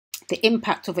the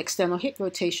impact of external hip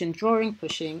rotation, drawing,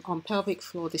 pushing on pelvic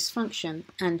floor dysfunction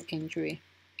and injury.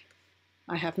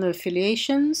 I have no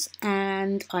affiliations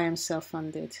and I am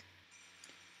self-funded.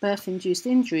 Birth-induced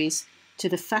injuries to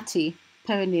the fatty,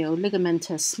 perineal,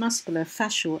 ligamentous, muscular,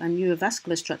 fascial and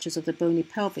neurovascular structures of the bony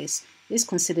pelvis is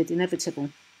considered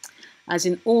inevitable, as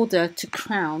in order to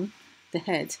crown the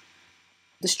head,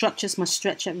 the structures must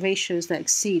stretch at ratios that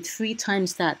exceed 3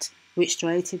 times that which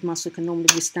striated muscle can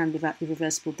normally withstand without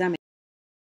irreversible damage.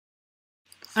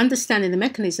 Understanding the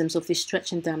mechanisms of this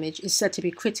stretch and damage is said to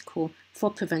be critical for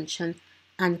prevention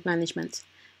and management,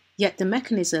 yet the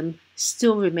mechanism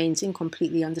still remains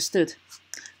incompletely understood.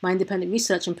 My independent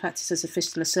research and practice as a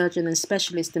fistula surgeon and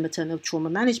specialist in maternal trauma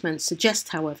management suggest,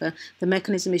 however, the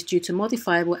mechanism is due to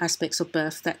modifiable aspects of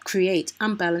birth that create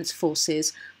unbalanced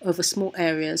forces over small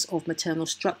areas of maternal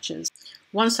structures.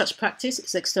 One such practice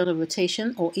is external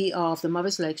rotation, or ER, of the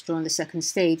mother's legs during the second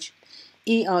stage.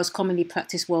 ER is commonly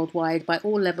practiced worldwide by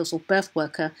all levels of birth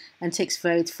worker and takes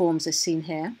varied forms as seen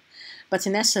here. But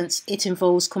in essence, it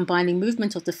involves combining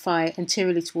movement of the thigh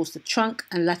anteriorly towards the trunk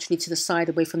and laterally to the side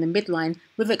away from the midline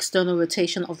with external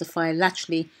rotation of the thigh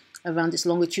laterally around its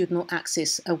longitudinal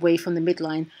axis away from the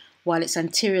midline while its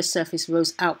anterior surface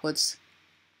rose outwards.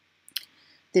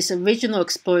 This original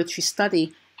exploratory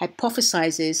study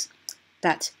hypothesizes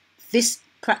that this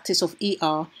practice of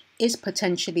ER is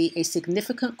potentially a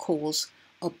significant cause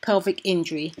of pelvic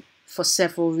injury for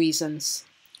several reasons.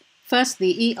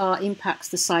 Firstly, ER impacts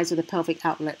the size of the pelvic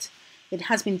outlet. It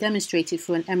has been demonstrated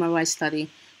through an MRI study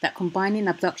that combining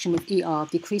abduction with ER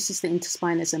decreases the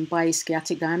interspinous and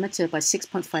biischiatic diameter by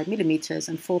 6.5 mm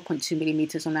and 4.2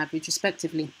 mm on average,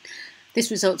 respectively.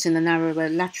 This results in a narrower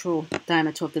lateral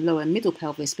diameter of the lower and middle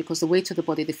pelvis because the weight of the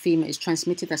body of the femur is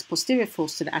transmitted as posterior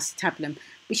force to the acetabulum,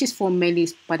 which is formed mainly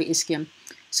by the ischium.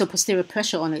 So posterior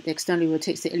pressure on it externally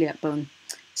rotates the iliac bone,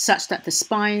 such that the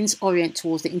spines orient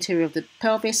towards the interior of the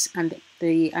pelvis and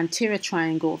the anterior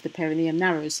triangle of the perineum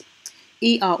narrows.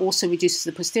 ER also reduces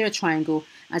the posterior triangle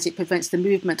as it prevents the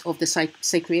movement of the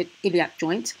sacroiliac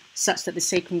joint, such that the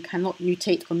sacrum cannot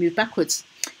nutate or move backwards.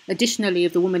 Additionally,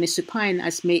 if the woman is supine,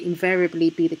 as may invariably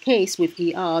be the case with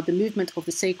ER, the movement of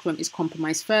the sacrum is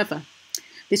compromised further.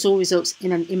 This all results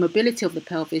in an immobility of the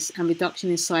pelvis and reduction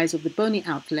in size of the bony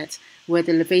outlet, where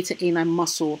the levator ani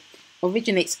muscle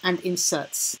originates and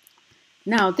inserts.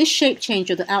 Now, this shape change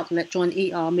of the outlet during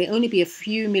ER may only be a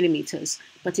few millimeters,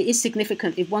 but it is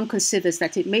significant if one considers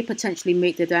that it may potentially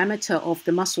make the diameter of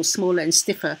the muscle smaller and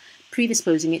stiffer,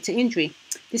 predisposing it to injury.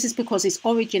 This is because its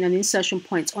origin and insertion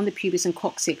points on the pubis and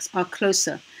coccyx are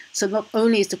closer, so not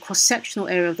only is the cross-sectional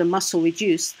area of the muscle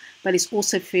reduced, but it's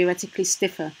also theoretically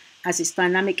stiffer as its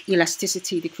dynamic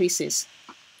elasticity decreases.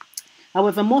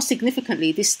 However, more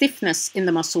significantly, this stiffness in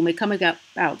the muscle may come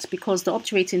about because the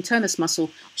obturator internus muscle,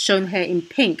 shown here in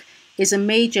pink, is a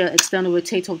major external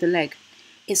rotator of the leg.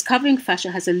 Its covering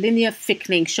fascia has a linear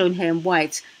thickening, shown here in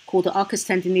white, called the arcus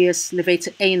tendineus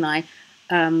levator ani,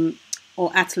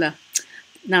 or ATLA.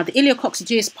 Now, the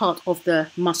iliococcygeus part of the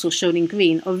muscle, shown in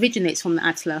green, originates from the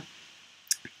ATLA,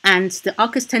 and the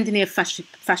arcus tendineus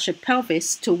fascia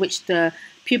pelvis, to which the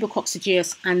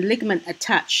pubococcygeus and ligament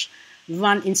attach,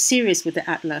 run in series with the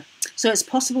ATLA. So it's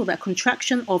possible that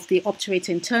contraction of the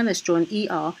obturator internus during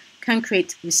ER can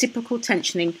create reciprocal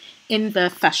tensioning in the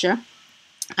fascia,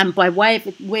 and by way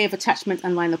of attachment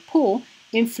and line of pull,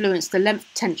 influence the length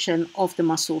tension of the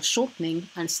muscle, shortening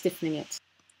and stiffening it.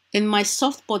 In my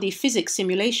soft body physics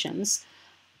simulations,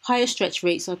 higher stretch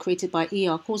rates are created by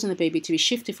ER, causing the baby to be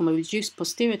shifted from a reduced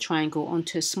posterior triangle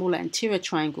onto a smaller anterior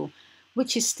triangle,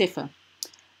 which is stiffer,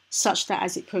 such that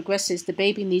as it progresses, the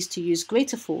baby needs to use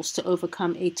greater force to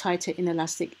overcome a tighter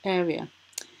inelastic area.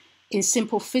 In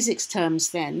simple physics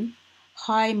terms then,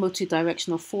 high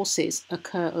multidirectional forces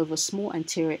occur over small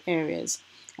anterior areas,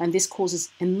 and this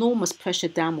causes enormous pressure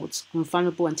downwards on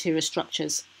vulnerable anterior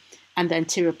structures and the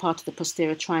anterior part of the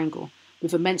posterior triangle,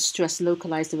 with immense stress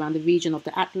localized around the region of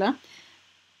the ATLA,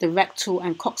 the rectal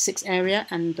and coccyx area,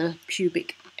 and the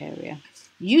pubic area.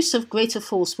 Use of greater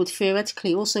force would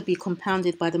theoretically also be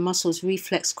compounded by the muscle's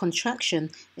reflex contraction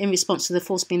in response to the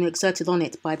force being exerted on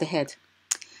it by the head,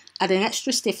 adding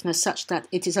extra stiffness such that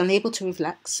it is unable to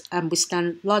relax and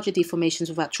withstand larger deformations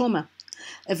without trauma.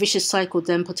 A vicious cycle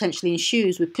then potentially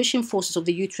ensues, with pushing forces of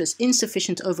the uterus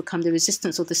insufficient to overcome the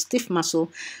resistance of the stiff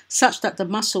muscle, such that the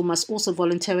muscle must also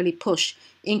voluntarily push,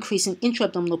 increasing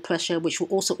intra-abdominal pressure, which will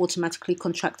also automatically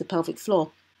contract the pelvic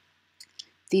floor.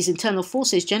 These internal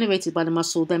forces generated by the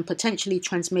muscle then potentially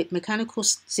transmit mechanical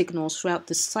signals throughout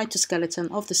the cytoskeleton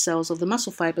of the cells of the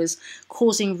muscle fibers,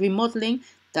 causing remodeling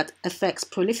that affects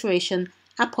proliferation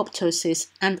apoptosis,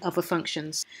 and other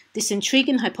functions. This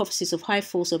intriguing hypothesis of high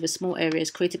force over small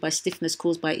areas created by stiffness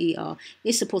caused by ER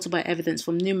is supported by evidence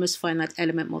from numerous finite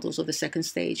element models of the second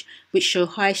stage, which show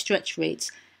high stretch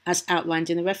rates as outlined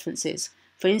in the references.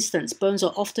 For instance, bones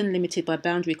are often limited by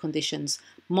boundary conditions,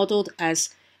 modeled as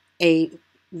a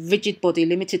rigid body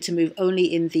limited to move only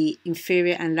in the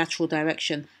inferior and lateral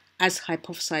direction, as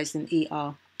hypothesized in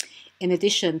ER. In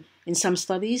addition, in some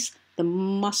studies, the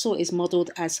muscle is modeled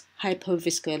as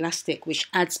hypoviscoelastic, which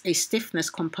adds a stiffness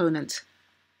component.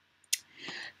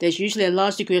 There's usually a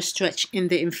large degree of stretch in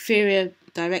the inferior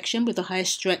direction, with the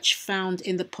highest stretch found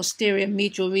in the posterior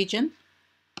medial region.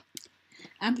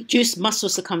 And reduced muscle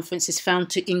circumference is found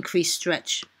to increase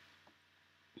stretch.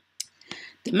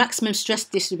 The maximum stress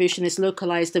distribution is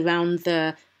localized around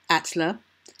the ATLA,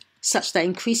 such that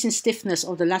increasing stiffness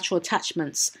of the lateral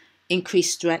attachments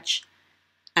increase stretch,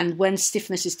 and when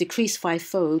stiffness is decreased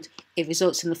fivefold, it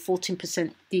results in a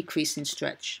 14% decrease in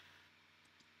stretch.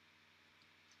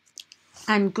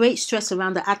 And great stress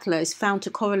around the ATLA is found to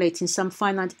correlate in some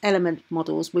finite element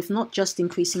models with not just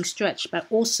increasing stretch, but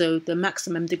also the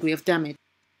maximum degree of damage.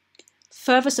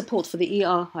 Further support for the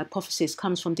ER hypothesis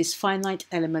comes from this finite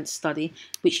element study,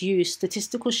 which used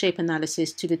statistical shape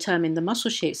analysis to determine the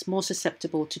muscle shapes more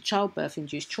susceptible to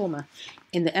childbirth-induced trauma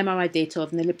in the MRI data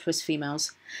of nulliparous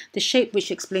females. The shape,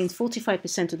 which explained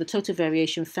 45% of the total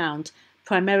variation found,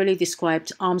 primarily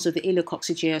described arms of the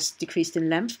iliococcygeus decreased in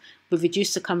length, with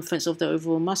reduced circumference of the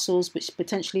overall muscles, which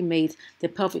potentially made the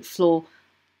pelvic floor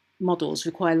models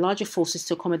require larger forces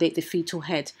to accommodate the fetal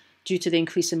head due to the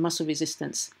increase in muscle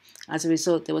resistance. As a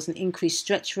result, there was an increased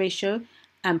stretch ratio,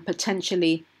 and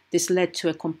potentially this led to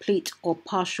a complete or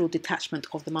partial detachment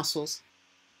of the muscles.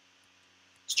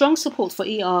 Strong support for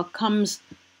ER comes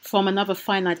from another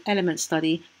finite element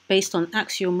study based on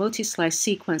axial multi-slice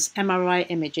sequence MRI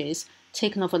images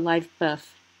taken of a live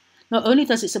birth. Not only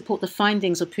does it support the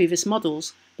findings of previous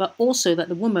models, but also that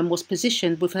the woman was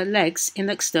positioned with her legs in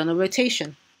external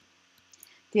rotation.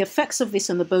 The effects of this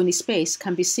on the bony space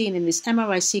can be seen in this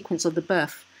MRI sequence of the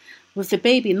birth, with the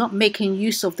baby not making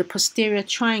use of the posterior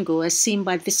triangle as seen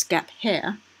by this gap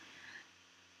here,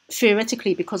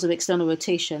 theoretically because of external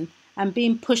rotation, and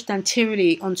being pushed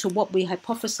anteriorly onto what we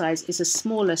hypothesize is a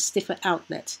smaller, stiffer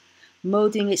outlet,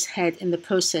 molding its head in the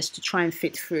process to try and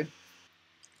fit through.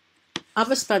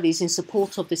 Other studies in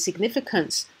support of the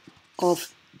significance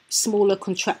of smaller,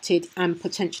 contracted, and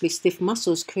potentially stiff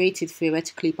muscles created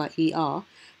theoretically by ER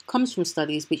comes from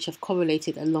studies which have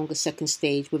correlated a longer second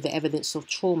stage with the evidence of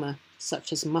trauma,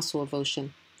 such as muscle avulsion.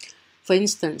 For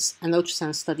instance, an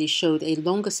ultrasound study showed a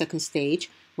longer second stage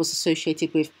was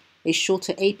associated with a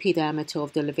shorter AP diameter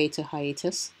of the levator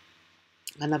hiatus.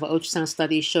 Another ultrasound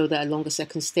study showed that a longer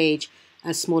second stage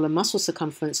and smaller muscle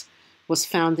circumference was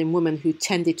found in women who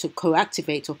tended to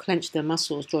co-activate or clench their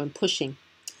muscles during pushing.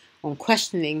 On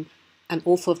questioning, an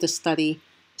author of the study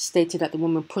stated that the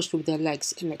woman pushed with their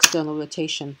legs in external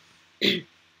rotation.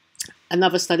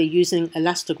 Another study using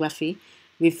elastography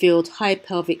revealed high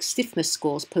pelvic stiffness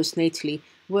scores postnatally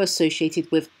were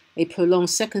associated with a prolonged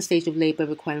second stage of labor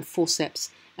requiring forceps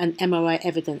and MRI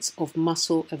evidence of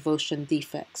muscle avulsion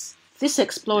defects. This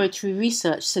exploratory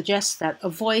research suggests that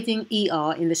avoiding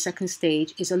ER in the second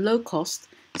stage is a low-cost,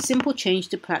 simple change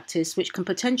to practice which can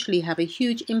potentially have a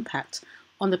huge impact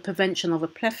on the prevention of a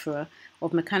plethora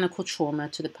of mechanical trauma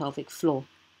to the pelvic floor.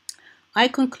 I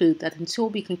conclude that until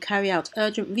we can carry out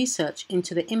urgent research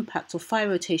into the impact of thigh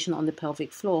rotation on the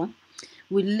pelvic floor,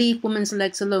 we leave women's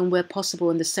legs alone where possible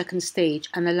in the second stage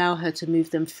and allow her to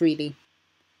move them freely.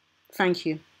 Thank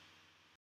you.